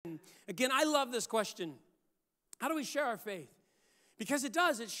Again, I love this question. How do we share our faith? Because it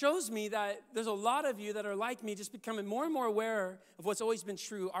does. It shows me that there's a lot of you that are like me, just becoming more and more aware of what's always been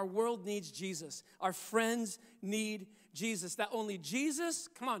true. Our world needs Jesus. Our friends need Jesus. That only Jesus,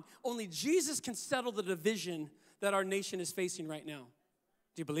 come on, only Jesus can settle the division that our nation is facing right now.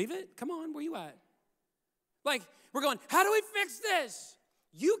 Do you believe it? Come on, where you at? Like, we're going, how do we fix this?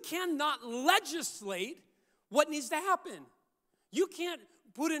 You cannot legislate what needs to happen. You can't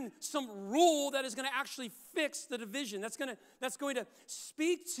put in some rule that is going to actually fix the division. That's going to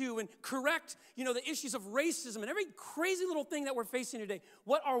speak to and correct, the issues of racism and every crazy little thing that we're facing today.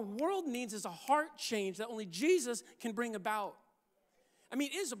 What our world needs is a heart change that only Jesus can bring about. I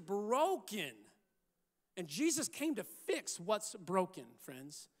mean, it is broken. And Jesus came to fix what's broken,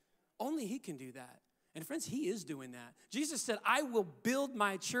 friends. Only he can do that. And friends, he is doing that. Jesus said, I will build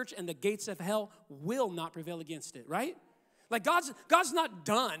my church and the gates of hell will not prevail against it, right? Like God's not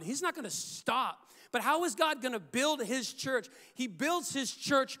done. He's not going to stop. But how is God going to build his church? He builds his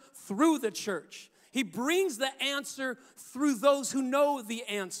church through the church. He brings the answer through those who know the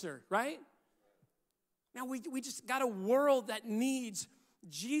answer, right? Now, we just got a world that needs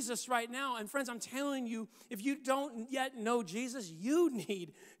Jesus right now. And friends, I'm telling you, if you don't yet know Jesus, you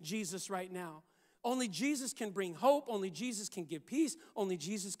need Jesus right now. Only Jesus can bring hope. Only Jesus can give peace. Only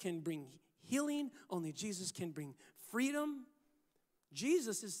Jesus can bring healing. Only Jesus can bring freedom.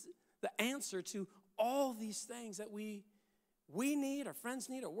 Jesus is the answer to all these things that we need, our friends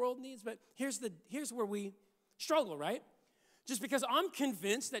need, our world needs. But here's where we struggle, right? Just because I'm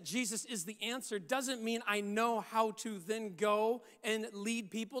convinced that Jesus is the answer doesn't mean I know how to then go and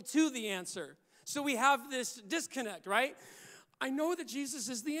lead people to the answer. So we have this disconnect, right? I know that Jesus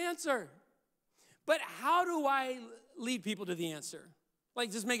is the answer, but how do I lead people to the answer?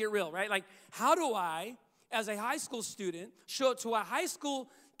 Like, just make it real, right? Like, how do I, as a high school student, show up to a high school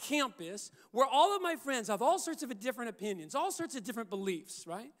campus where all of my friends have all sorts of different opinions, all sorts of different beliefs,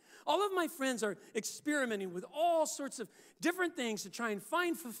 right? All of my friends are experimenting with all sorts of different things to try and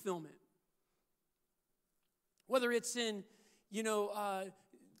find fulfillment. Whether it's in,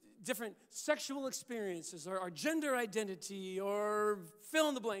 different sexual experiences or gender identity or fill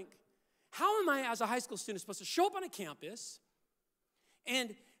in the blank. How am I, as a high school student, supposed to show up on a campus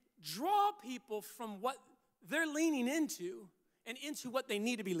and draw people from what they're leaning into and into what they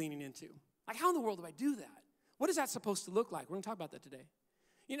need to be leaning into? Like, how in the world do I do that? What is that supposed to look like? We're going to talk about that today.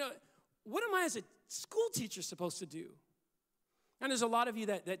 What am I as a school teacher supposed to do? And there's a lot of you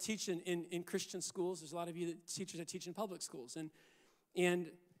that teach in Christian schools. There's a lot of you teachers that teach in public schools. And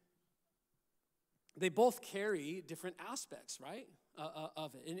they both carry different aspects, right,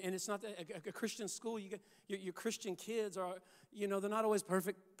 of it. And it's not that a Christian school, your Christian kids are, they're not always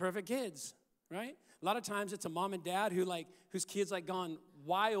perfect kids, right? A lot of times it's a mom and dad whose kids gone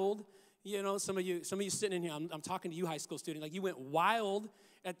wild. Some of you sitting in here, I'm talking to you high school student, like you went wild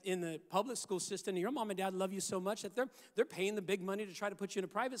in the public school system, and your mom and dad love you so much that they're paying the big money to try to put you in a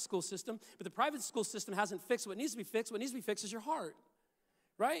private school system, but the private school system hasn't fixed what needs to be fixed. What needs to be fixed is your heart,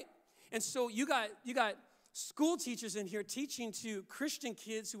 right? And so you got school teachers in here teaching to Christian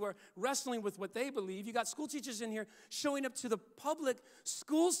kids who are wrestling with what they believe. You got school teachers in here showing up to the public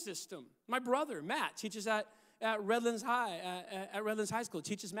school system. My brother, Matt, teaches at Redlands High, at Redlands High School,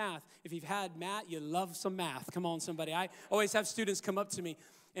 teaches math. If you've had Matt, you love some math. Come on, somebody. I always have students come up to me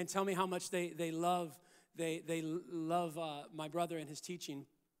and tell me how much they love my brother and his teaching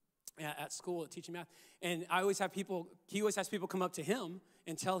at school, teaching math. And he always has people come up to him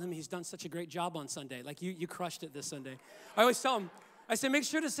and tell him he's done such a great job on Sunday. Like, you crushed it this Sunday. I always tell him, I say, make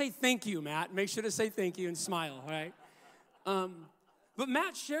sure to say thank you, Matt. Make sure to say thank you and smile, all right? But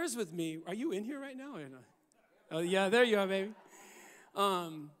Matt shares with me, are you in here right now or not? Oh, yeah, there you are, baby.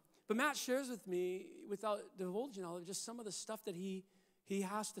 But Matt shares with me, without divulging all of just some of the stuff that he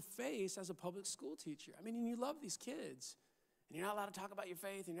has to face as a public school teacher. I mean, and you love these kids, and you're not allowed to talk about your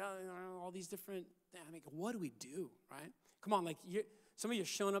faith, and all these different things. I mean, what do we do, right? Come on, some of you are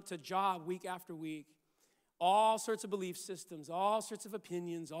showing up to a job week after week, all sorts of belief systems, all sorts of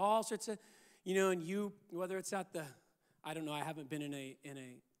opinions, all sorts of, and you, whether it's at the, I don't know, I haven't been in a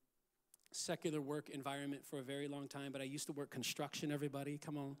secular work environment for a very long time, but I used to work construction, everybody,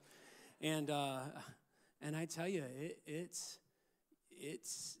 come on. And I tell you, it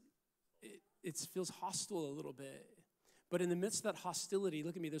feels hostile a little bit. But in the midst of that hostility,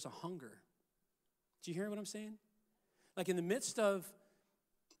 look at me, there's a hunger. Do you hear what I'm saying? Like, in the midst of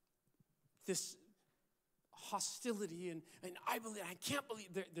this hostility, and I can't believe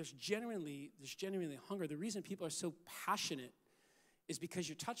there's genuinely hunger. The reason people are so passionate is because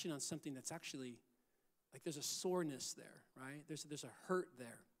you're touching on something that's actually, like, there's a soreness there, right? There's a hurt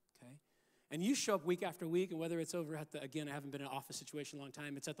there, okay? And you show up week after week, and whether it's over at again, I haven't been in an office situation in a long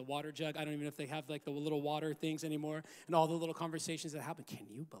time, it's at the water jug. I don't even know if they have like the little water things anymore, and all the little conversations that happen. Can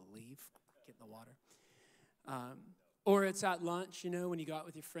you believe getting the water? Or it's at lunch, when you go out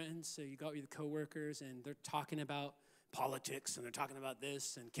with your friends, so you go out with your coworkers, and they're talking about politics, and they're talking about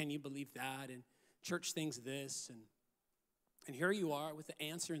this, and can you believe that, and church things this, and here you are with the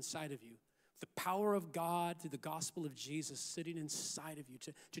answer inside of you. The power of God through the gospel of Jesus sitting inside of you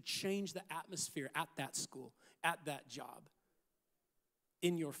to change the atmosphere at that school, at that job,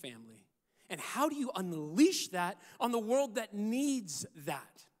 in your family. And how do you unleash that on the world that needs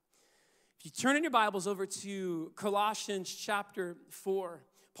that? If you turn in your Bibles over to Colossians chapter 4,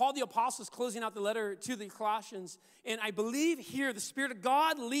 Paul the Apostle is closing out the letter to the Colossians, and I believe here the Spirit of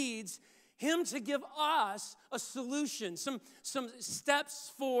God leads him to give us a solution, some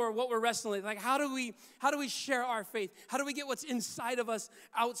steps for what we're wrestling with. Like, how do we share our faith? How do we get what's inside of us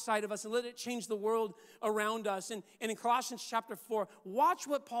outside of us and let it change the world around us? And in Colossians chapter 4, watch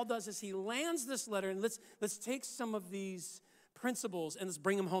what Paul does as he lands this letter, and let's take some of these principles and let's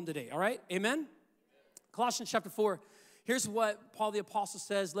bring them home today, all right? Amen? Colossians chapter 4. Here's what Paul the Apostle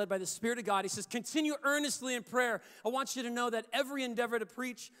says, led by the Spirit of God. He says, continue earnestly in prayer. I want you to know that every endeavor to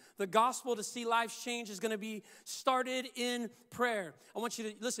preach the gospel, to see lives change, is going to be started in prayer. I want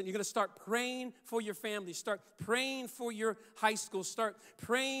you to, listen, you're going to start praying for your family. Start praying for your high school. Start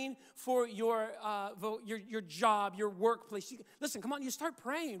praying for your job, your workplace. Listen, come on, you start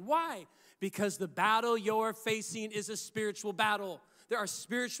praying. Why? Because the battle you're facing is a spiritual battle. There are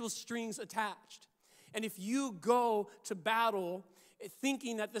spiritual strings attached. And if you go to battle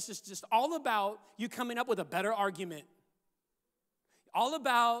thinking that this is just all about you coming up with a better argument, all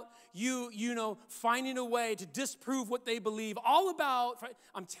about you finding a way to disprove what they believe, all about,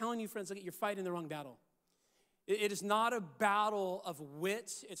 I'm telling you, friends, look, you're fighting the wrong battle. It is not a battle of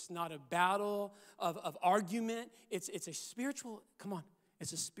wit. It's not a battle of argument. It's a spiritual,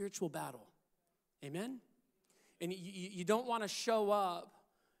 it's a spiritual battle. Amen? And you don't want to show up,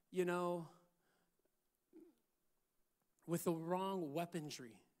 with the wrong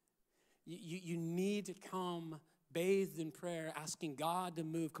weaponry. You need to come bathed in prayer, asking God to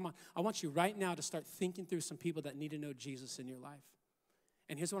move. Come on, I want you right now to start thinking through some people that need to know Jesus in your life.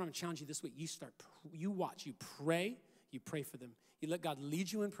 And here's what I'm going to challenge you this week. You pray for them. You let God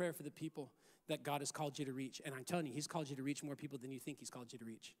lead you in prayer for the people that God has called you to reach. And I'm telling you, he's called you to reach more people than you think he's called you to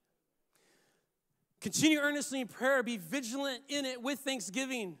reach. Continue earnestly in prayer. Be vigilant in it with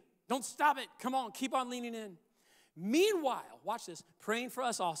thanksgiving. Don't stop it. Come on, keep on leaning in. Meanwhile, watch this, praying for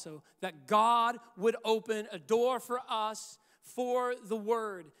us also that God would open a door for us for the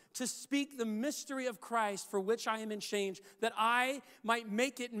word, to speak the mystery of Christ for which I am in chains, that I might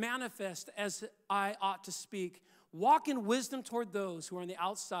make it manifest as I ought to speak. Walk in wisdom toward those who are on the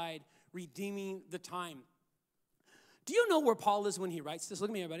outside, redeeming the time. Do you know where Paul is when he writes this? Look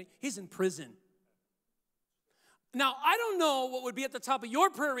at me, everybody. He's in prison. Now, I don't know what would be at the top of your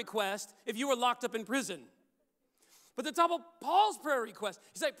prayer request if you were locked up in prison. But the top of Paul's prayer request,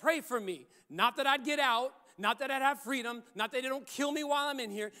 he's like, pray for me. Not that I'd get out, not that I'd have freedom, not that they don't kill me while I'm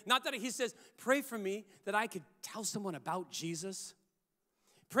in here, not that he says, pray for me that I could tell someone about Jesus.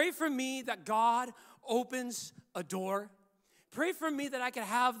 Pray for me that God opens a door. Pray for me that I could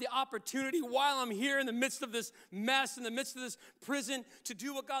have the opportunity while I'm here in the midst of this mess, in the midst of this prison, to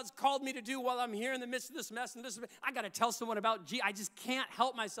do what God's called me to do while I'm here in the midst of this mess. I got to tell someone about Jesus. I just can't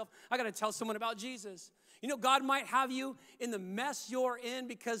help myself. I got to tell someone about Jesus. God might have you in the mess you're in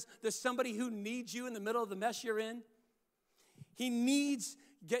because there's somebody who needs you in the middle of the mess you're in. There's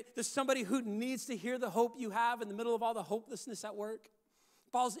somebody who needs to hear the hope you have in the middle of all the hopelessness at work.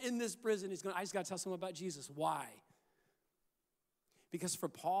 Paul's in this prison. I just got to tell someone about Jesus. Why? Because for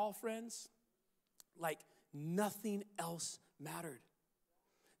Paul, friends, like nothing else mattered.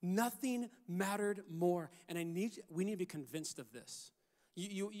 Nothing mattered more. And we need to be convinced of this.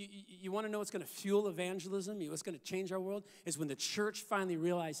 You want to know what's going to fuel evangelism, what's going to change our world, is when the church finally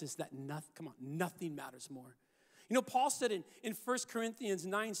realizes that nothing matters more. Paul said in 1 Corinthians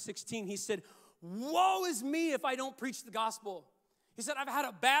 9:16, he said, woe is me if I don't preach the gospel. He said, I've had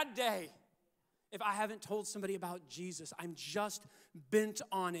a bad day if I haven't told somebody about Jesus. I'm just bent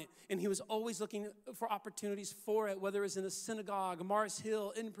on it. And he was always looking for opportunities for it, whether it was in the synagogue, Mars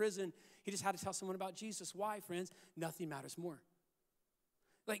Hill, in prison. He just had to tell someone about Jesus. Why, friends? Nothing matters more.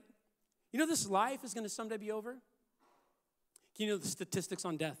 Like, this life is going to someday be over? The statistics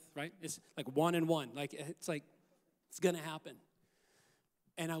on death, right? It's like 1 in 1. Like, it's going to happen.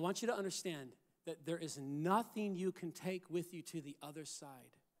 And I want you to understand that there is nothing you can take with you to the other side.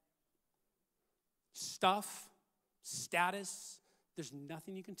 Stuff, status, there's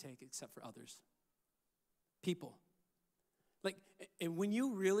nothing you can take except for others. People. Like, and when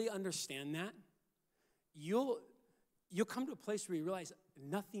you really understand that, you'll come to a place where you realize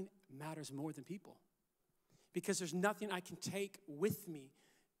nothing matters more than people. Because there's nothing I can take with me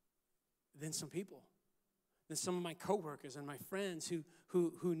than some people, than some of my coworkers and my friends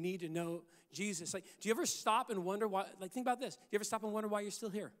who need to know Jesus. Like, do you ever stop and wonder why? Like, think about this. Do you ever stop and wonder why you're still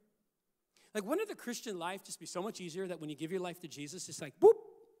here? Like, wouldn't the Christian life just be so much easier that when you give your life to Jesus, it's like, whoop,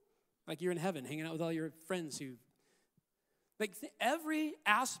 like you're in heaven hanging out with all your friends who, like, every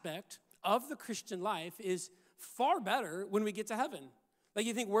aspect of the Christian life is far better when we get to heaven. Like,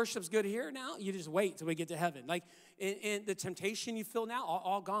 you think worship's good here now? You just wait till we get to heaven. Like, and the temptation you feel now,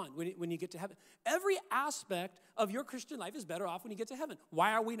 all gone when you get to heaven. Every aspect of your Christian life is better off when you get to heaven.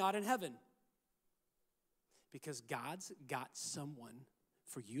 Why are we not in heaven? Because God's got someone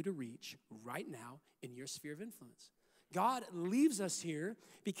for you to reach right now in your sphere of influence. God leaves us here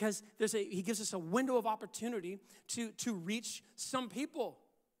because He gives us a window of opportunity to reach some people.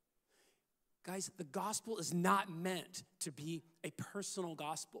 Guys, the gospel is not meant to be a personal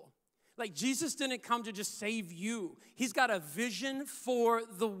gospel. Like, Jesus didn't come to just save you. He's got a vision for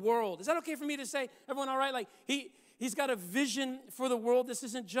the world. Is that okay for me to say? Everyone all right? Like, He's got a vision for the world. This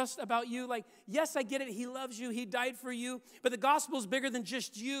isn't just about you. Like, yes, I get it. He loves you. He died for you. But the gospel is bigger than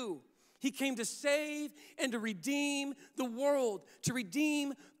just you. He came to save and to redeem the world, to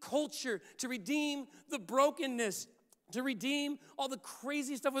redeem culture, to redeem the brokenness, to redeem all the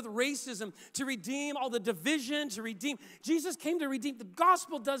crazy stuff with racism, to redeem all the division, to redeem. Jesus came to redeem. The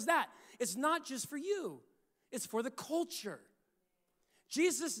gospel does that. It's not just for you. It's for the culture.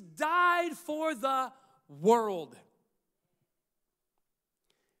 Jesus died for the world.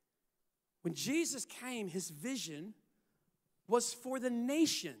 When Jesus came, his vision was for the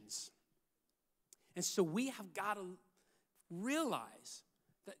nations. And so we have got to realize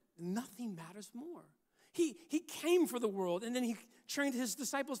that nothing matters more. He came for the world, and then he trained his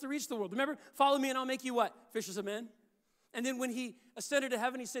disciples to reach the world. Remember, follow me and I'll make you what? Fishers of men. And then when he ascended to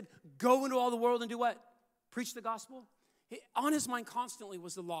heaven, he said, go into all the world and do what? Preach the gospel. On his mind constantly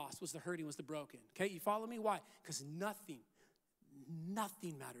was the lost, was the hurting, was the broken. Okay, you follow me? Why? Because nothing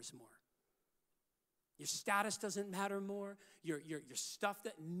matters more. Your status doesn't matter more. Your stuff,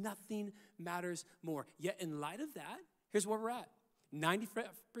 that nothing matters more. Yet in light of that, here's where we're at.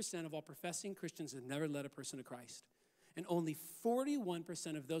 90% of all professing Christians have never led a person to Christ. And only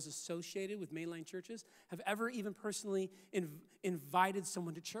 41% of those associated with mainline churches have ever even personally invited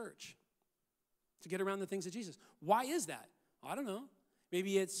someone to church to get around the things of Jesus. Why is that? I don't know.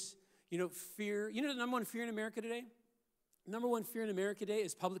 Maybe it's, fear. You know the number one fear in America today? Number one fear in America today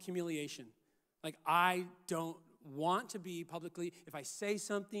is public humiliation. Like, I don't want to be publicly, if I say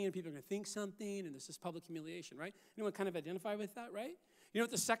something and people are going to think something, and this is public humiliation, right? Anyone kind of identify with that, right? You know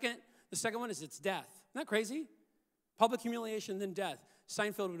what the second one is? It's death. Isn't that crazy? Public humiliation, then death.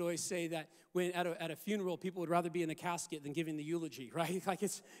 Seinfeld would always say that when at a funeral, people would rather be in the casket than giving the eulogy, right? Like,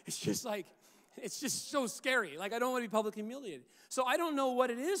 it's just so scary. Like, I don't want to be publicly humiliated. So I don't know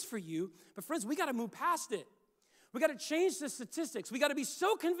what it is for you, but friends, we got to move past it. We got to change the statistics. We got to be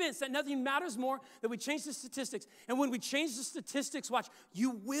so convinced that nothing matters more that we change the statistics. And when we change the statistics, watch,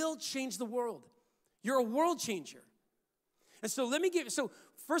 you will change the world. You're a world changer. And so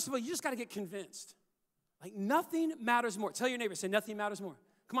first of all, you just got to get convinced. Like, nothing matters more. Tell your neighbor, say, nothing matters more.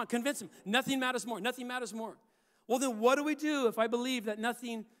 Come on, convince him. Nothing matters more. Nothing matters more. Well, then what do we do if I believe that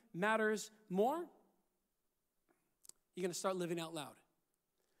nothing matters more? You're going to start living out loud.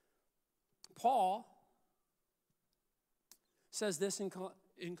 Paul says this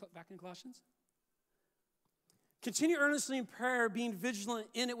back in Colossians. Continue earnestly in prayer, being vigilant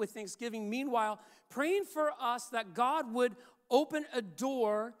in it with thanksgiving. Meanwhile, praying for us that God would open a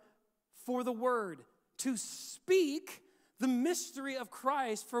door for the word to speak the mystery of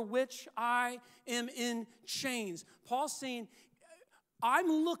Christ, for which I am in chains. Paul's saying, I'm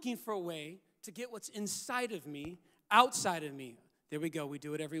looking for a way to get what's inside of me outside of me. There we go. We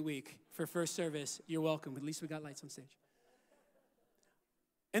do it every week for first service. You're welcome. At least we got lights on stage.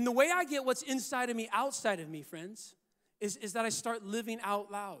 And the way I get what's inside of me outside of me, friends, is that I start living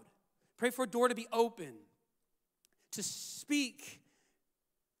out loud. Pray for a door to be open, to speak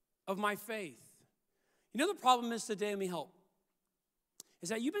of my faith. You know the problem is today, let me help, is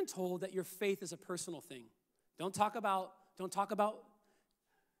that you've been told that your faith is a personal thing. Don't talk about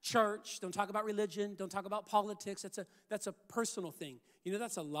church, don't talk about religion, don't talk about politics. That's a personal thing. You know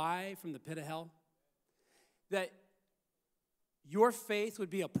that's a lie from the pit of hell? That your faith would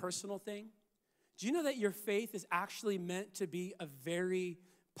be a personal thing. Do you know that your faith is actually meant to be a very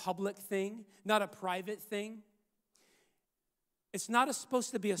public thing, not a private thing? It's not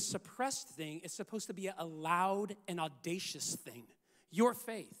supposed to be a suppressed thing. It's supposed to be a loud and audacious thing, your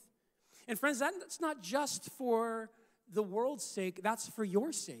faith. And friends, that's not just for the world's sake, that's for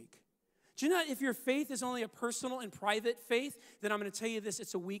your sake. Do you know if your faith is only a personal and private faith, then I'm going to tell you this,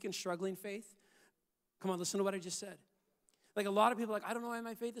 it's a weak and struggling faith. Come on, listen to what I just said. Like a lot of people are like, I don't know why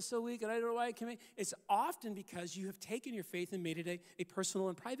my faith is so weak, and I don't know why I can make. It's often because you have taken your faith and made it a personal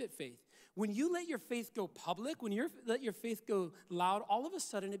and private faith. When you let your faith go public, when you let your faith go loud, all of a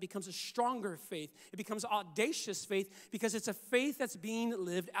sudden it becomes a stronger faith. It becomes audacious faith because it's a faith that's being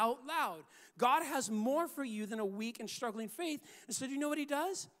lived out loud. God has more for you than a weak and struggling faith. And so do you know what he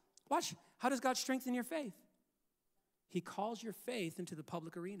does? Watch. How does God strengthen your faith? He calls your faith into the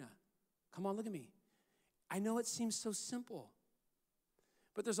public arena. Come on, look at me. I know it seems so simple,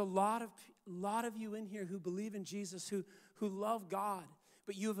 but there's a lot of you in here who believe in Jesus, who love God,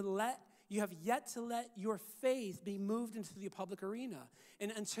 but you have yet to let your faith be moved into the public arena.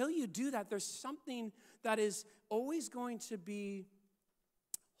 And until you do that, there's something that is always going to be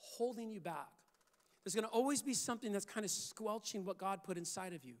holding you back. There's going to always be something that's kind of squelching what God put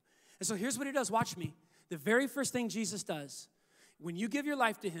inside of you. And so here's what he does. Watch me. The very first thing Jesus does, when you give your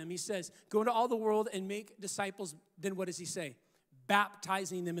life to him, he says, go into all the world and make disciples. Then what does he say?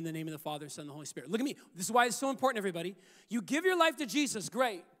 Baptizing them in the name of the Father, Son, and the Holy Spirit. Look at me. This is why it's so important, everybody. You give your life to Jesus,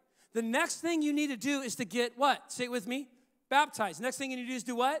 great. The next thing you need to do is to get what? Say it with me. Baptized. Next thing you need to do is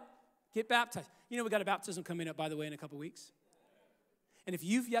do what? Get baptized. You know, we got a baptism coming up, by the way, in a couple weeks. And if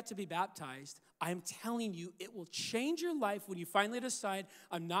you've yet to be baptized, I'm telling you, it will change your life when you finally decide,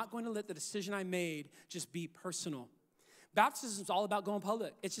 I'm not going to let the decision I made just be personal. Baptism is all about going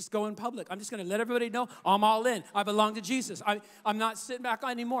public. It's just going public. I'm just going to let everybody know I'm all in. I belong to Jesus. I'm not sitting back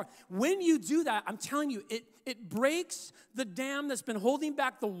on anymore. When you do that, I'm telling you, it breaks the dam that's been holding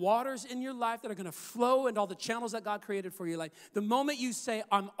back the waters in your life that are going to flow into all the channels that God created for your life. The moment you say,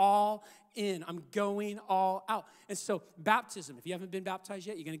 I'm all in, I'm going all out. And so baptism, if you haven't been baptized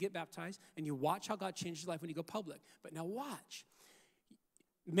yet, you're going to get baptized, and you watch how God changes your life when you go public. But now watch.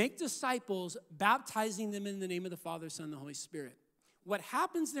 Make disciples, baptizing them in the name of the Father, Son, and the Holy Spirit. What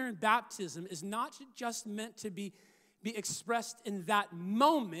happens there in baptism is not just meant to be expressed in that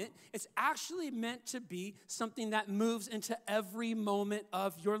moment. It's actually meant to be something that moves into every moment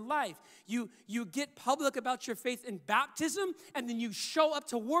of your life. You get public about your faith in baptism, and then you show up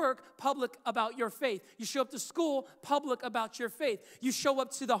to work public about your faith. You show up to school public about your faith. You show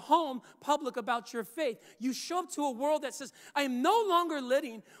up to the home public about your faith. You show up to a world that says, I am no longer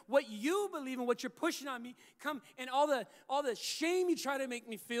letting what you believe in, what you're pushing on me, come and all the shame you try to make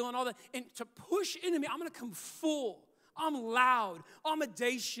me feel and to push into me. I'm going to come full. I'm loud. I'm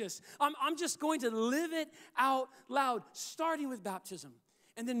audacious. I'm just going to live it out loud, starting with baptism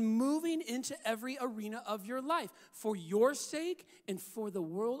and then moving into every arena of your life. For your sake and for the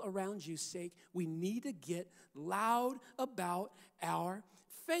world around you's sake, we need to get loud about our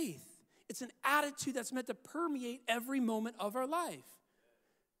faith. It's an attitude that's meant to permeate every moment of our life.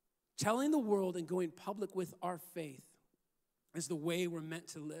 Telling the world and going public with our faith is the way we're meant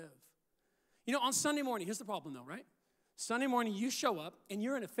to live. You know, on Sunday morning, here's the problem though, right? Sunday morning, you show up, and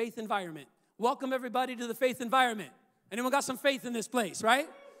you're in a faith environment. Welcome, everybody, to the faith environment. Anyone got some faith in this place, right?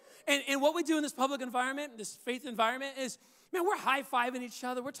 And what we do in this public environment, this faith environment is, man, we're high-fiving each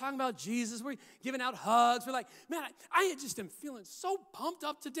other. We're talking about Jesus. We're giving out hugs. We're like, man, I just am feeling so pumped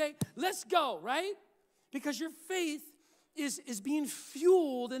up today. Let's go, right? Because your faith is being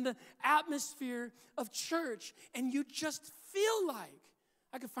fueled in the atmosphere of church, and you just feel like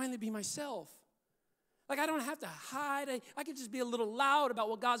I could finally be myself. Like I don't have to hide. I can just be a little loud about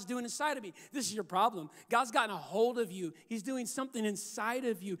what God's doing inside of me. This is your problem. God's gotten a hold of you. He's doing something inside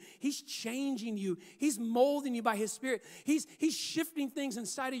of you. He's changing you. He's molding you by his Spirit. He's shifting things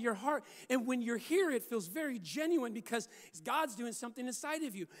inside of your heart. And when you're here, it feels very genuine because God's doing something inside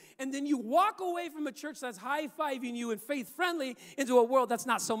of you. And then you walk away from a church that's high-fiving you and faith-friendly into a world that's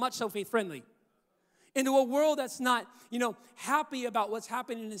not so much so faith-friendly. Into a world that's not, happy about what's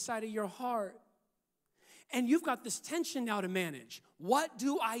happening inside of your heart. And you've got this tension now to manage. What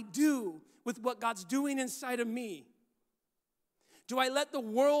do I do with what God's doing inside of me? Do I let the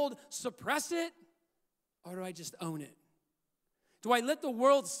world suppress it, or do I just own it? Do I let the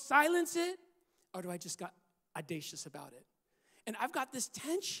world silence it, or do I just get audacious about it? And I've got this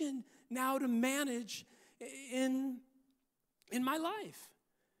tension now to manage in my life.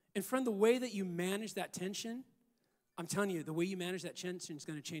 And friend, the way that you manage that tension, I'm telling you, the way you manage that tension is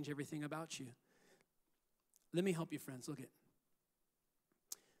going to change everything about you. Let me help you, friends. Look at.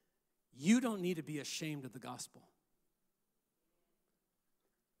 You don't need to be ashamed of the gospel.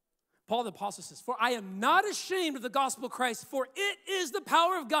 Paul the apostle says, for I am not ashamed of the gospel of Christ, for it is the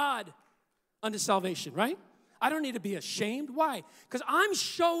power of God unto salvation, right? I don't need to be ashamed. Why? Because I'm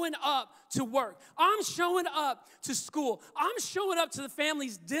showing up to work. I'm showing up to school. I'm showing up to the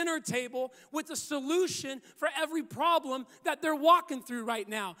family's dinner table with a solution for every problem that they're walking through right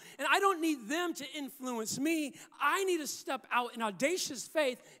now. And I don't need them to influence me. I need to step out in audacious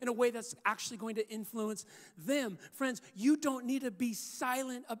faith in a way that's actually going to influence them. Friends, you don't need to be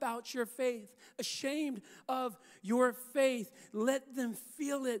silent about your faith, ashamed of your faith. Let them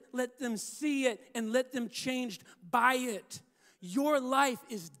feel it, let them see it, and let them changed by it. Your life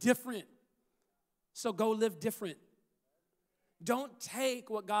is different. So go live different. Don't take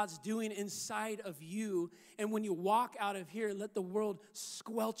what God's doing inside of you, and when you walk out of here, let the world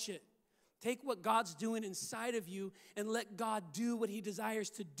squelch it. Take what God's doing inside of you and let God do what he desires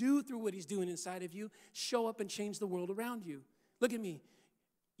to do through what he's doing inside of you. Show up and change the world around you. Look at me.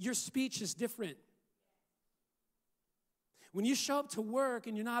 Your speech is different. When you show up to work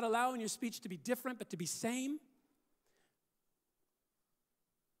and you're not allowing your speech to be different but to be same,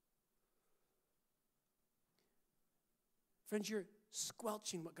 friends, you're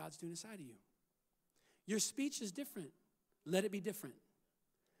squelching what God's doing inside of you. Your speech is different. Let it be different.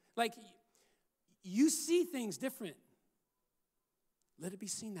 Like, you see things different. Let it be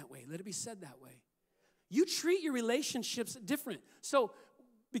seen that way. Let it be said that way. You treat your relationships different. So,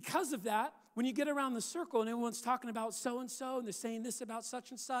 because of that, when you get around the circle and everyone's talking about so-and-so and they're saying this about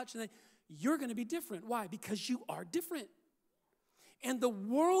such and such, and you're going to be different. Why? Because you are different. And the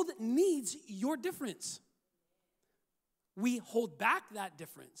world needs your difference. We hold back that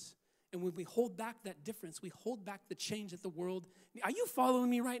difference. And when we hold back that difference, we hold back the change that the world needs. Are you following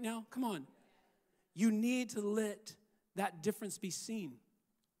me right now? Come on. You need to let that difference be seen.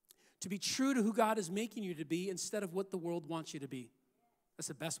 To be true to who God is making you to be instead of what the world wants you to be. That's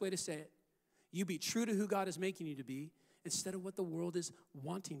the best way to say it. You be true to who God is making you to be instead of what the world is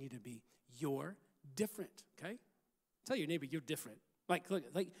wanting you to be. You're different, okay? Tell your neighbor you're different. Like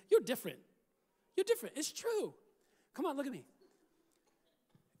you're different. You're different. It's true. Come on, look at me.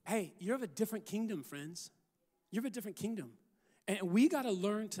 Hey, you're of a different kingdom, friends. You're of a different kingdom. And we got to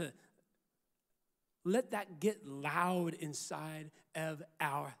learn to let that get loud inside of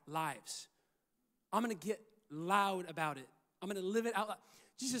our lives. I'm going to get loud about it. I'm going to live it out loud.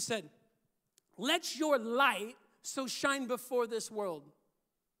 Jesus said, let your light so shine before this world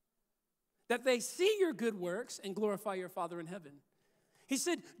that they see your good works and glorify your Father in heaven. He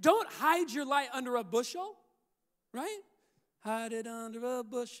said, don't hide your light under a bushel. Right? Hide it under a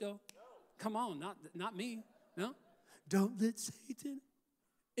bushel. Come on, not me. No? Don't let Satan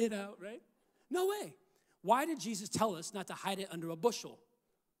it out, right? No way. Why did Jesus tell us not to hide it under a bushel?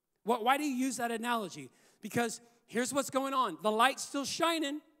 Why do you use that analogy? Because here's what's going on. The light's still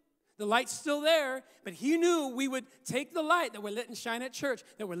shining. The light's still there, but he knew we would take the light that we're letting shine at church,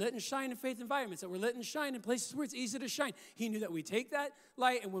 that we're letting shine in faith environments, that we're letting shine in places where it's easy to shine. He knew that we take that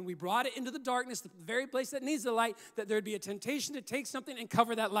light, and when we brought it into the darkness, the very place that needs the light, that there'd be a temptation to take something and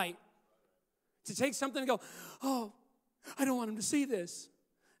cover that light. To take something and go, oh, I don't want him to see this.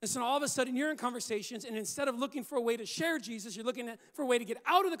 And so all of a sudden, you're in conversations, and instead of looking for a way to share Jesus, you're looking for a way to get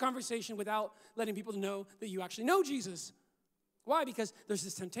out of the conversation without letting people know that you actually know Jesus. Why? Because there's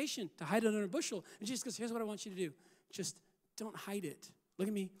this temptation to hide it under a bushel. And Jesus goes, here's what I want you to do. Just don't hide it. Look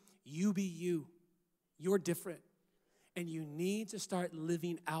at me. You be you. You're different. And you need to start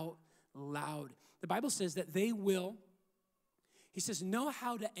living out loud. The Bible says that they will, he says, know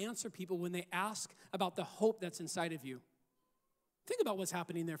how to answer people when they ask about the hope that's inside of you. Think about what's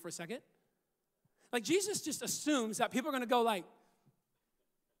happening there for a second. Like, Jesus just assumes that people are going to go like,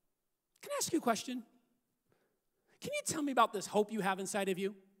 can I ask you a question? Can you tell me about this hope you have inside of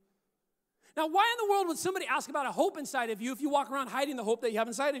you? Now, why in the world would somebody ask about a hope inside of you if you walk around hiding the hope that you have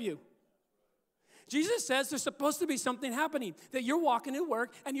inside of you? Jesus says there's supposed to be something happening, that you're walking to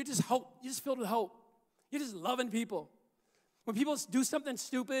work and you're just filled with hope. You're just loving people. When people do something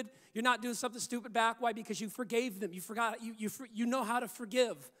stupid, you're not doing something stupid back. Why? Because you forgave them. You forgot. You know how to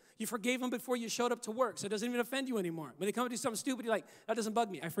forgive. You forgave them before you showed up to work, so it doesn't even offend you anymore. When they come to do something stupid, you're like, that doesn't bug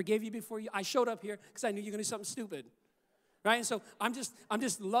me. I forgave you before I showed up here because I knew you were going to do something stupid. Right? And so I'm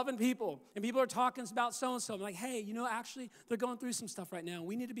just loving people. And people are talking about so-and-so. I'm like, hey, actually, they're going through some stuff right now.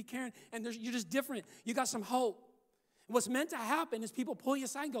 We need to be caring. And you're just different. You got some hope. And what's meant to happen is people pull you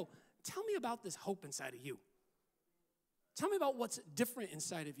aside and go, tell me about this hope inside of you. Tell me about what's different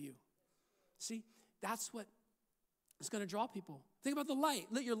inside of you. See, that's what is going to draw people. Think about the light.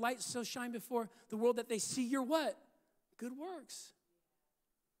 Let your light so shine before the world that they see your what? Good works.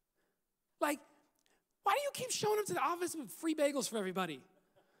 Like, why do you keep showing up to the office with free bagels for everybody?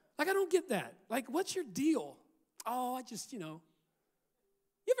 Like, I don't get that. Like, what's your deal? Oh, I just, you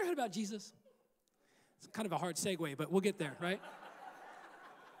ever heard about Jesus? It's kind of a hard segue, but we'll get there, right?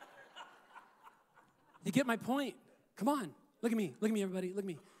 You get my point. Come on. Look at me. Look at me, everybody. Look at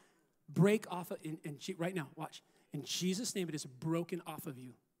me. Break off of, right now, watch. In Jesus' name, it is broken off of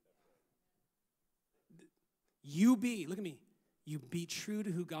you. Look at me. You be true to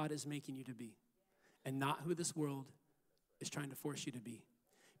who God is making you to be and not who this world is trying to force you to be.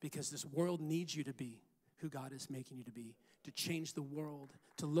 Because this world needs you to be who God is making you to be, to change the world,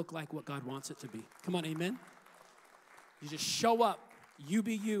 to look like what God wants it to be. Come on, amen? You just show up. You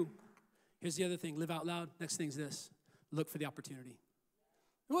be you. Here's the other thing. Live out loud. Next thing's this. Look for the opportunity.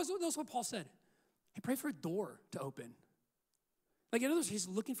 That's what Paul said. He prayed for a door to open. Like, in other words, he's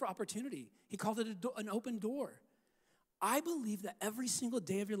looking for opportunity. He called it an open door. I believe that every single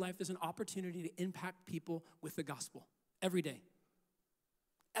day of your life, there's an opportunity to impact people with the gospel. Every day.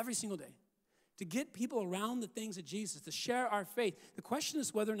 Every single day. To get people around the things of Jesus, to share our faith. The question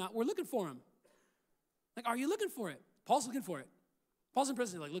is whether or not we're looking for him. Like, are you looking for it? Paul's looking for it. Paul's in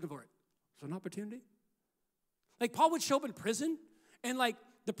prison, like, looking for it. Is there an opportunity? Like, Paul would show up in prison, and, like,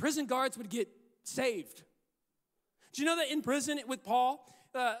 the prison guards would get saved. Do you know that in prison with Paul,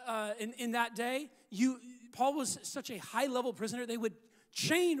 in that day, Paul was such a high-level prisoner, they would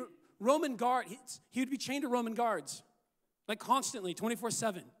chain Roman guards. He would be chained to Roman guards, like constantly,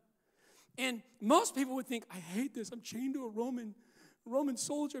 24/7. And most people would think, I hate this. I'm chained to a Roman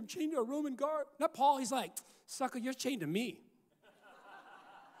soldier. I'm chained to a Roman guard. Not Paul. He's like, sucker, you're chained to me.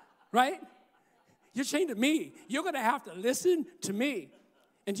 Right? You're chained to me. You're going to have to listen to me.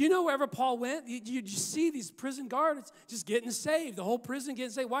 And do you know wherever Paul went, you see these prison guards just getting saved. The whole prison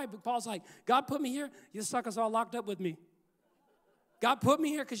getting saved. Why? But Paul's like, God put me here. You suckers all locked up with me. God put me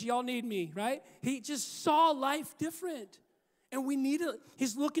here because y'all need me, right? He just saw life different. And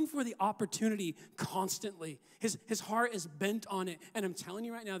he's looking for the opportunity constantly. His heart is bent on it. And I'm telling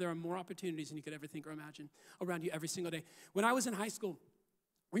you right now, there are more opportunities than you could ever think or imagine around you every single day. When I was in high school,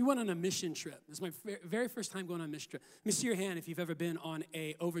 we went on a mission trip. This is my very first time going on a mission trip. Let me see your hand if you've ever been on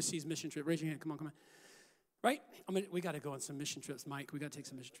a overseas mission trip. Raise your hand. Come on. Right? We got to go on some mission trips, Mike. We got to take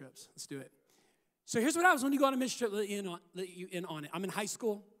some mission trips. Let's do it. So here's what happens when you go on a mission trip. Let you in on it. I'm in high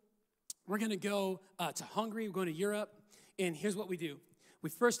school. We're going to go to Hungary. We're going to Europe. And here's what we do. We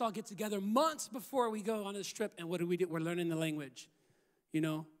first all get together months before we go on this trip. And what do? We're learning the language.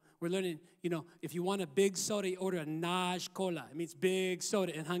 We're learning, if you want a big soda, you order a nagy cola. It means big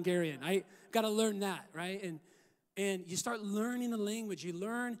soda in Hungarian. I got to learn that, right? And you start learning the language. You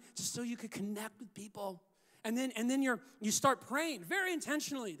learn just so you could connect with people. And then you start praying very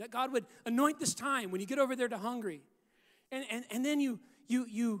intentionally that God would anoint this time when you get over there to Hungary. And then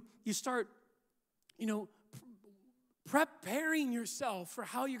you start, preparing yourself for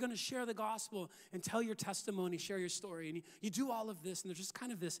how you're going to share the gospel and tell your testimony, share your story. And you do all of this, and there's just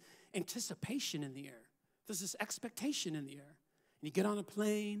kind of this anticipation in the air. There's this expectation in the air. And you get on a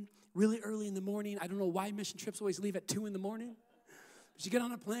plane really early in the morning. I don't know why mission trips always leave at 2 in the morning. But you get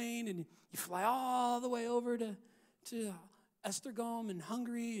on a plane, and you fly all the way over to Esztergom in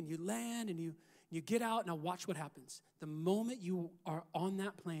Hungary, and you land, and you get out. Now watch what happens. The moment you are on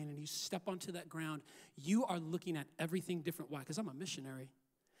that plane and you step onto that ground, you are looking at everything different. Why? Because I'm a missionary.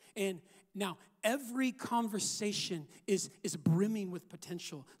 And now every conversation is brimming with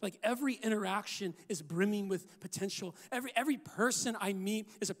potential. Like every interaction is brimming with potential. Every person I meet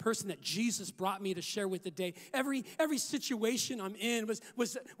is a person that Jesus brought me to share with today. Every situation I'm in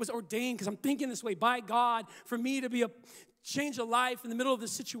was ordained because I'm thinking this way by God for me to be change a life in the middle of the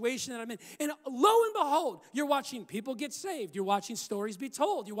situation that I'm in. And lo and behold, you're watching people get saved. You're watching stories be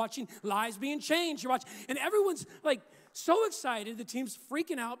told. You're watching lives being changed. And everyone's like so excited. The team's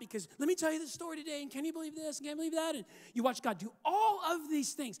freaking out because let me tell you this story today. And can you believe this? And can you believe that? And you watch God do all of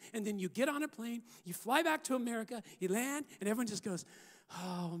these things. And then you get on a plane. You fly back to America. You land. And everyone just goes,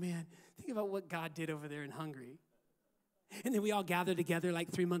 oh, man, think about what God did over there in Hungary. And then we all gather together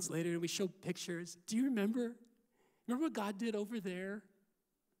like 3 months later. And we show pictures. Do you remember? Remember what God did over there?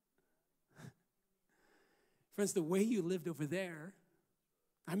 Friends, the way you lived over there,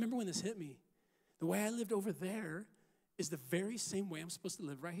 I remember when this hit me. The way I lived over there is the very same way I'm supposed to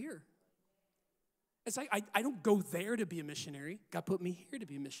live right here. It's like I don't go there to be a missionary. God put me here to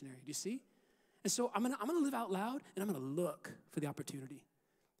be a missionary. Do you see? And so I'm gonna live out loud, and I'm gonna look for the opportunity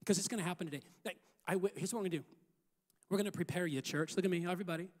because it's gonna happen today. Like here's what we're gonna do. We're gonna prepare you, church. Look at me,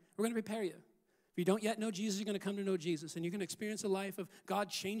 everybody. We're gonna prepare you. If you don't yet know Jesus, you're going to come to know Jesus, and you're going to experience a life of God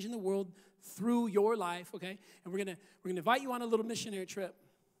changing the world through your life, okay? And we're going to invite you on a little missionary trip,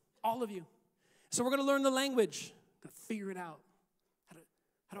 all of you. So we're going to learn the language, going to figure it out,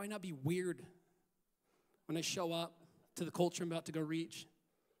 How do I not be weird when I show up to the culture I'm about to go reach?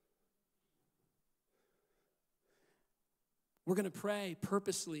 We're going to pray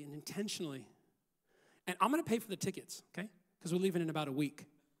purposely and intentionally. And I'm going to pay for the tickets, okay? Because we're leaving in about a week.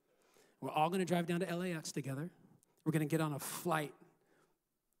 We're all going to drive down to LAX together. We're going to get on a flight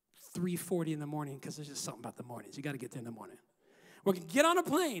 3:40 in the morning, because there's just something about the mornings. You got to get there in the morning. We're going to get on a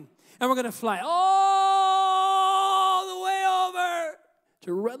plane, and we're going to fly all the way over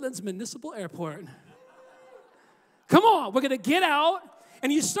to Redlands Municipal Airport. Come on, we're going to get out,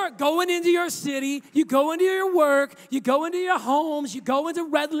 and you start going into your city, you go into your work, you go into your homes, you go into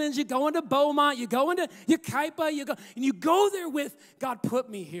Redlands, you go into Beaumont, you go into Yucaipa, and you go there with, God put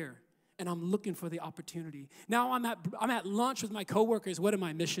me here, and I'm looking for the opportunity. Now I'm at lunch with my coworkers. What am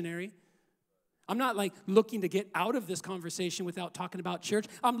I, missionary? I'm not like looking to get out of this conversation without talking about church.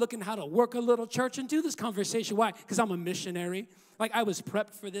 I'm looking how to work a little church and do this conversation. Why? Because I'm a missionary. Like, I was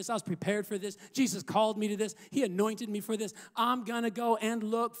prepped for this. I was prepared for this. Jesus called me to this. He anointed me for this. I'm going to go and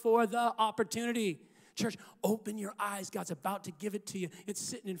look for the opportunity. Church, open your eyes. God's about to give it to you. It's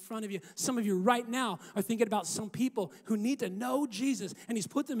sitting in front of you. Some of you right now are thinking about some people who need to know Jesus, and He's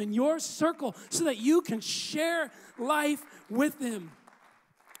put them in your circle so that you can share life with them.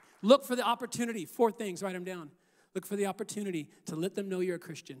 Look for the opportunity. 4 things, write them down. Look for the opportunity to let them know you're a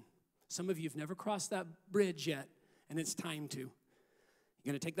Christian. Some of you have never crossed that bridge yet, and it's time to.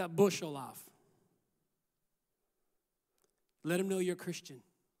 You're going to take that bushel off. Let them know you're a Christian.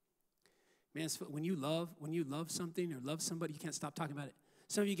 Man, when you love something or love somebody, you can't stop talking about it.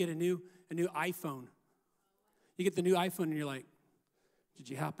 Some of you get a new iPhone. You get the new iPhone, and you're like, did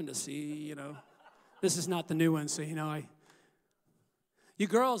you happen to see, this is not the new one, so, You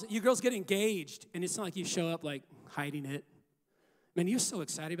girls get engaged, and it's not like you show up, like, hiding it. Man, you're so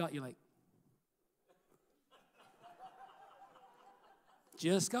excited about it, you're like,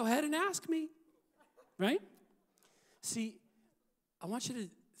 just go ahead and ask me, right? See, I want you to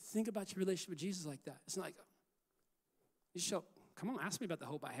think about your relationship with Jesus like that. It's not like, you show up, come on, ask me about the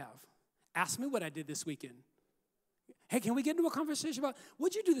hope I have. Ask me what I did this weekend. Hey, can we get into a conversation about,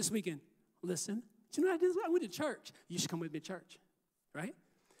 what'd you do this weekend? Listen, do you know what I did? I went to church. You should come with me to church. Right?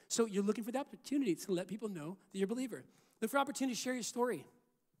 So you're looking for the opportunity to let people know that you're a believer. Look for opportunity to share your story.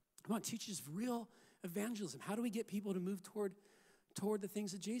 Come on, teach us real evangelism. How do we get people to move toward the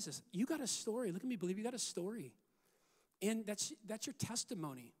things of Jesus? You got a story. Look at me, believer. You got a story. And that's your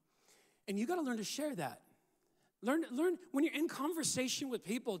testimony. And you got to learn to share that. Learn when you're in conversation with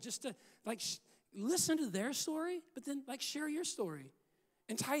people, just to listen to their story, but then share your story.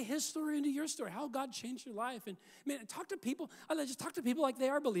 And tie his story into your story, how God changed your life. And man, talk to people. I just talk to people like they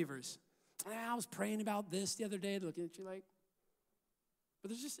are believers. I was praying about this the other day, looking at you like, but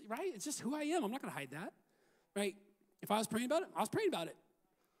there's just, right? It's just who I am. I'm not going to hide that, right? If I was praying about it, I was praying about it.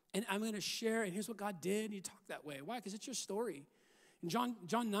 And I'm going to share, and here's what God did, and you talk that way. Why? Because it's your story. In John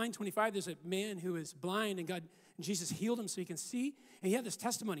 9:25, there's a man who is blind, and Jesus healed him so he can see. And he had this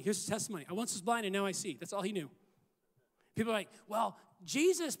testimony. Here's his testimony. I once was blind, and now I see. That's all he knew. People are like, well,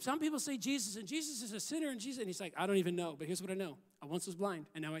 Jesus, some people say Jesus, and Jesus is a sinner, and he's like, I don't even know, but here's what I know. I once was blind,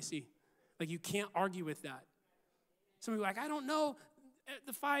 and now I see. Like, you can't argue with that. Some people are like, I don't know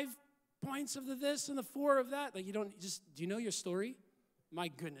the 5 points of the this and the 4 of that. Like, do you know your story? My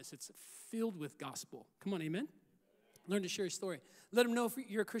goodness, it's filled with gospel. Come on, amen? Learn to share your story. Let them know if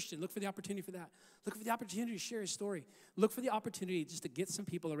you're a Christian. Look for the opportunity for that. Look for the opportunity to share your story. Look for the opportunity just to get some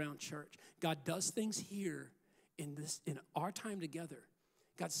people around church. God does things here in our time together.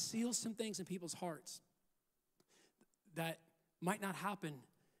 God seals some things in people's hearts that might not happen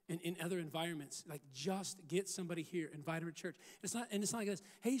in other environments. Like, just get somebody here, invite them to church. It's not like this,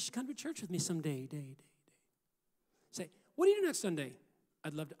 hey, you should come to church with me someday, day. Say, what do you do next Sunday?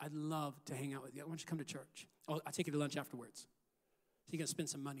 I'd love to hang out with you. Why don't you come to church? I'll take you to lunch afterwards. So you're going to spend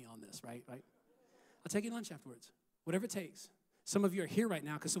some money on this, right? I'll take you to lunch afterwards. Whatever it takes. Some of you are here right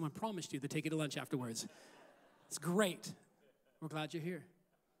now because someone promised you to take you to lunch afterwards. It's great. We're glad you're here.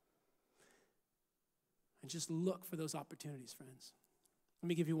 And just look for those opportunities, friends. Let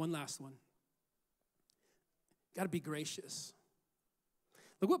me give you one last one. Got to be gracious.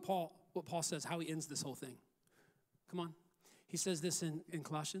 Look what Paul says, how he ends this whole thing. Come on. He says this in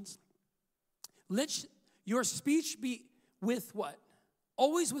Colossians. Let your speech be with what?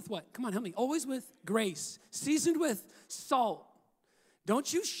 Always with what? Come on, help me. Always with grace, seasoned with salt.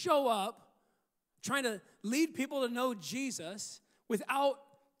 Don't you show up trying to lead people to know Jesus without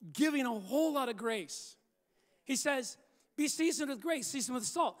giving a whole lot of grace. He says, be seasoned with grace, seasoned with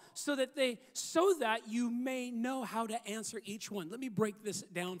salt, so that you may know how to answer each one. Let me break this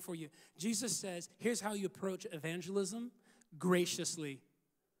down for you. Jesus says, here's how you approach evangelism: graciously.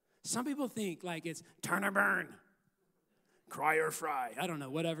 Some people think like it's turn or burn, cry or fry. I don't know,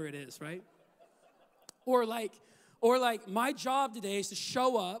 whatever it is, right? Or like my job today is to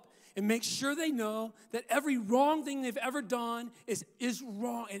show up and make sure they know that every wrong thing they've ever done is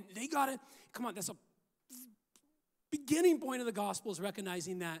wrong. And they got to, come on, that's a beginning point of the gospel, is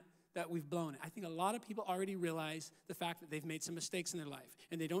recognizing that we've blown it. I think a lot of people already realize the fact that they've made some mistakes in their life.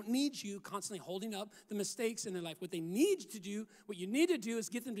 And they don't need you constantly holding up the mistakes in their life. What they need to do, what you need to do is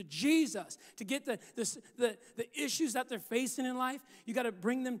get them to Jesus. To get the issues that they're facing in life, you got to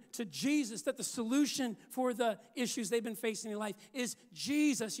bring them to Jesus. That the solution for the issues they've been facing in life is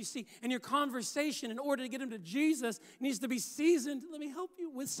Jesus, you see. And your conversation, in order to get them to Jesus, needs to be seasoned. Let me help you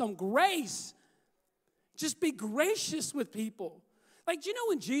with some grace. Just be gracious with people. Like, do you know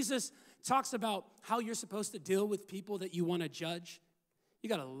when Jesus talks about how you're supposed to deal with people that you want to judge? You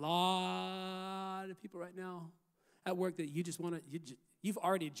got a lot of people right now at work that you just want to, you've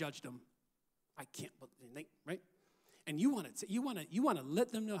already judged them. I can't believe, right? And you want to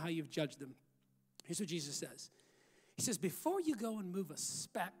let them know how you've judged them. Here's what Jesus says. He says, before you go and move a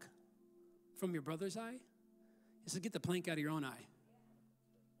speck from your brother's eye, he says, get the plank out of your own eye.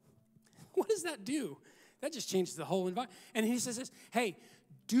 What does that do? That just changes the whole environment. And he says this, hey,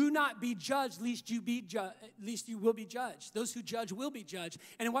 do not be judged, lest you will be judged. Those who judge will be judged.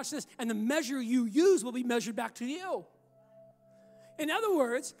 And watch this, and the measure you use will be measured back to you. In other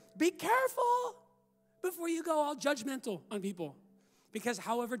words, be careful before you go all judgmental on people. Because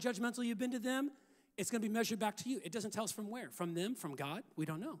however judgmental you've been to them, it's going to be measured back to you. It doesn't tell us from where. From them, from God, we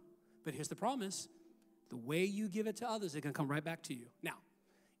don't know. But here's the promise. The way you give it to others, it's going to come right back to you. Now,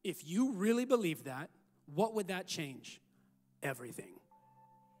 if you really believe that, what would that change? Everything.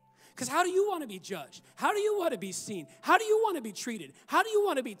 Because how do you want to be judged? How do you want to be seen? How do you want to be treated? How do you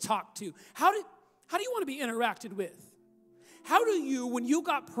want to be talked to? How do you want to be interacted with? How do you, when you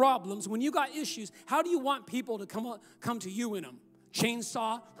got problems, when you got issues, how do you want people to come to you in them?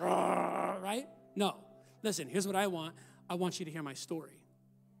 Chainsaw, right? No. Listen, here's what I want. I want you to hear my story.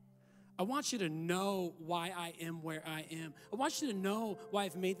 I want you to know why I am where I am. I want you to know why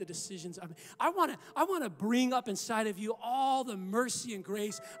I've made the decisions I've made. I want to bring up inside of you all the mercy and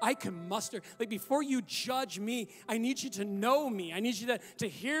grace I can muster. Like, before you judge me, I need you to know me. I need you to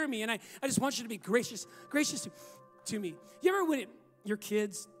hear me. And I just want you to be gracious to me. You ever, when your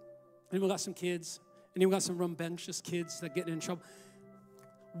kids, and we got some kids, and you got some rambunctious kids that get in trouble.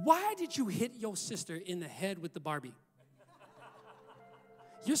 Why did you hit your sister in the head with the Barbie?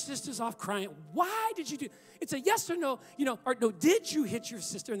 Your sister's off crying. Why did you do? It's a yes or no, or no, did you hit your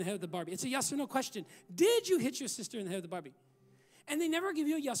sister in the head with the Barbie? It's a yes or no question. Did you hit your sister in the head with the Barbie? And they never give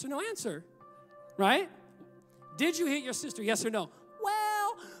you a yes or no answer, right? Did you hit your sister, yes or no?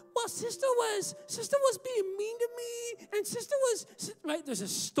 Well, sister was being mean to me, and sister was, right? There's a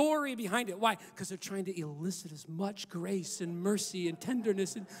story behind it. Why? Because they're trying to elicit as much grace and mercy and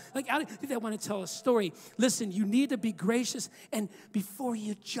tenderness. And I think they want to tell a story. Listen, you need to be gracious, and before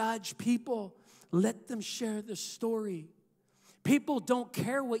you judge people, let them share their story. People don't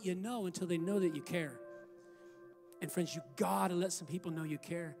care what you know until they know that you care. And friends, you got to let some people know you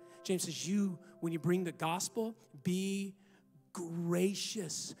care. James says, when you bring the gospel, be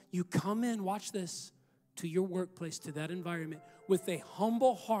gracious. You come in, watch this, to your workplace, to that environment, with a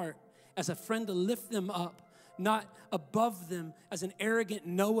humble heart, as a friend to lift them up, not above them as an arrogant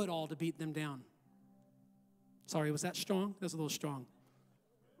know-it-all to beat them down. Sorry, was that strong? That was a little strong.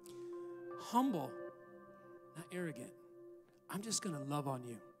 Humble, not arrogant. I'm just going to love on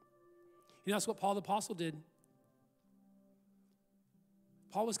you. That's what Paul the Apostle did.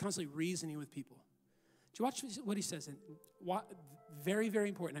 Paul was constantly reasoning with people. Do you watch what he says? Very, very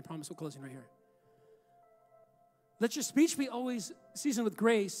important. I promise we're closing right here. Let your speech be always seasoned with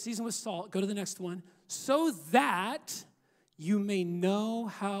grace, seasoned with salt. Go to the next one. So that you may know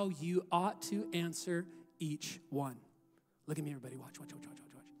how you ought to answer each one. Look at me, everybody. Watch.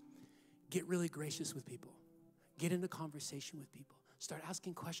 Get really gracious with people. Get into conversation with people. Start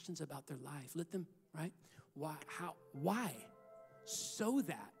asking questions about their life. Let them, right? Why? How? Why? So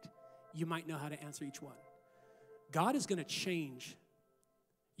that you might know how to answer each one. God is going to change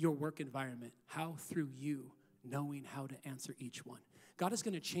your work environment. How? Through you knowing how to answer each one. God is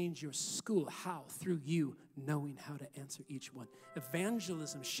going to change your school. How? Through you knowing how to answer each one.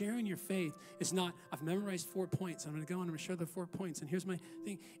 Evangelism, sharing your faith, is not, I've memorized 4 points. I'm going to go and I'm going to share the 4 points. And here's my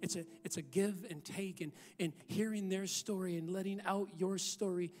thing. It's a give and take, and hearing their story and letting out your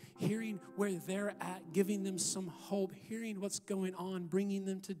story, hearing where they're at, giving them some hope, hearing what's going on, bringing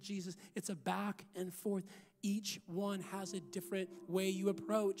them to Jesus. It's a back and forth. Each one has a different way you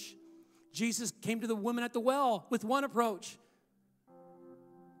approach. Jesus came to the woman at the well with one approach.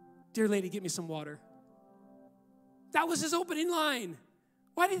 Dear lady, get me some water. That was his opening line.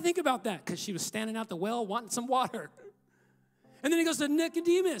 Why do you think about that? Because she was standing out the well wanting some water. And then he goes to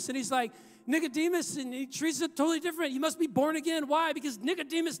Nicodemus, and he's like, Nicodemus, and he treats it totally different. You must be born again. Why? Because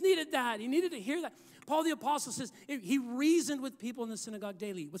Nicodemus needed that. He needed to hear that. Paul the Apostle says he reasoned with people in the synagogue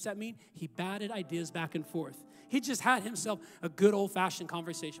daily. What's that mean? He batted ideas back and forth. He just had himself a good old-fashioned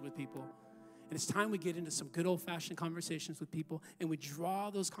conversation with people. And it's time we get into some good old-fashioned conversations with people, and we draw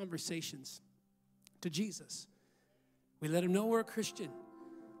those conversations to Jesus. We let them know we're a Christian.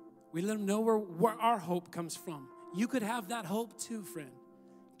 We let them know where our hope comes from. You could have that hope too, friend.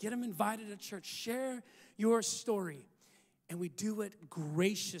 Get them invited to church. Share your story. And we do it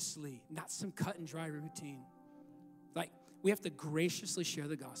graciously, not some cut and dry routine. Like, we have to graciously share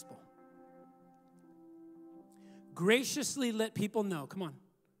the gospel. Graciously let people know, come on,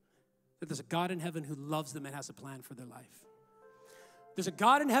 that there's a God in heaven who loves them and has a plan for their life. There's a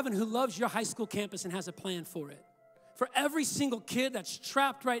God in heaven who loves your high school campus and has a plan for it. For every single kid that's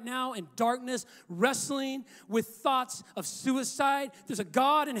trapped right now in darkness, wrestling with thoughts of suicide, there's a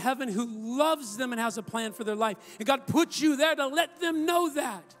God in heaven who loves them and has a plan for their life. And God put you there to let them know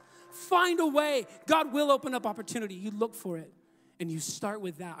that. Find a way. God will open up opportunity. You look for it. And you start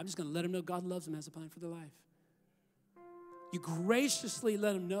with that. I'm just going to let them know God loves them and has a plan for their life. You graciously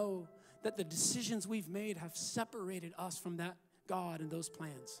let them know that the decisions we've made have separated us from that God and those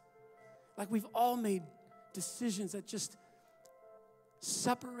plans. Like we've all made decisions that just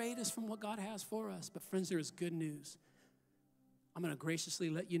separate us from what God has for us. But friends, there is good news. I'm going to graciously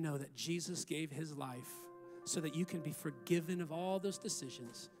let you know that Jesus gave his life so that you can be forgiven of all those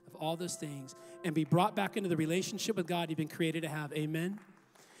decisions, of all those things, and be brought back into the relationship with God you've been created to have. Amen?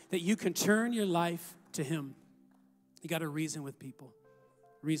 That you can turn your life to him. You got to reason with people.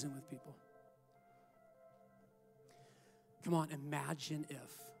 Reason with people. Come on, imagine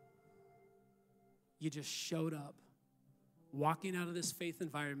if you just showed up, walking out of this faith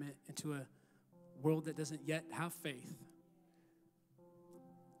environment into a world that doesn't yet have faith.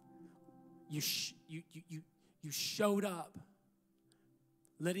 You showed up,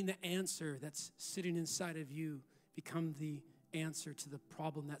 letting the answer that's sitting inside of you become the answer to the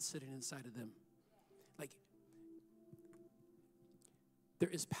problem that's sitting inside of them. Like, there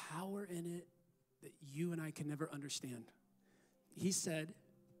is power in it that you and I can never understand. He said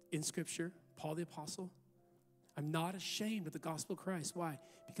in Scripture, Paul the Apostle, I'm not ashamed of the gospel of Christ. Why?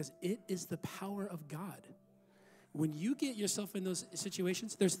 Because it is the power of God. When you get yourself in those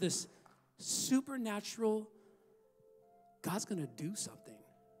situations, there's this supernatural, God's going to do something.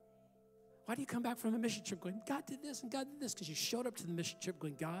 Why do you come back from a mission trip going, God did this and God did this? Because you showed up to the mission trip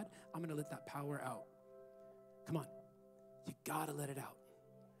going, God, I'm going to let that power out. Come on. You got to let it out.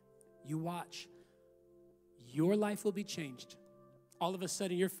 You watch. Your life will be changed. All of a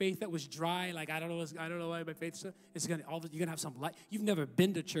sudden, your faith that was dry, like I don't know why my faith is gonna. You're gonna have some light. You've never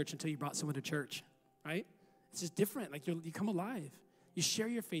been to church until you brought someone to church, right? It's just different. Like you come alive. You share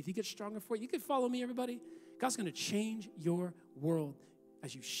your faith. You get stronger for it. You can follow me, everybody. God's gonna change your world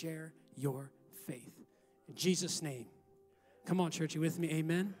as you share your faith. In Jesus' name. Come on, church. You with me?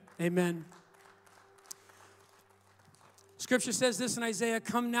 Amen. Amen. Scripture says this in Isaiah,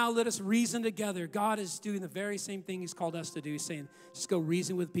 come now, let us reason together. God is doing the very same thing he's called us to do. He's saying, just go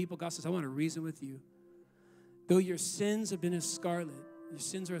reason with people. God says, I want to reason with you. Though your sins have been as scarlet, your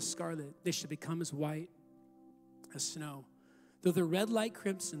sins are as scarlet, they should become as white as snow. Though they're red like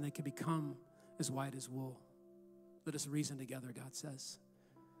crimson, they can become as white as wool. Let us reason together, God says.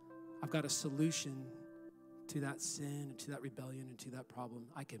 I've got a solution to that sin and to that rebellion and to that problem.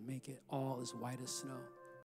 I can make it all as white as snow.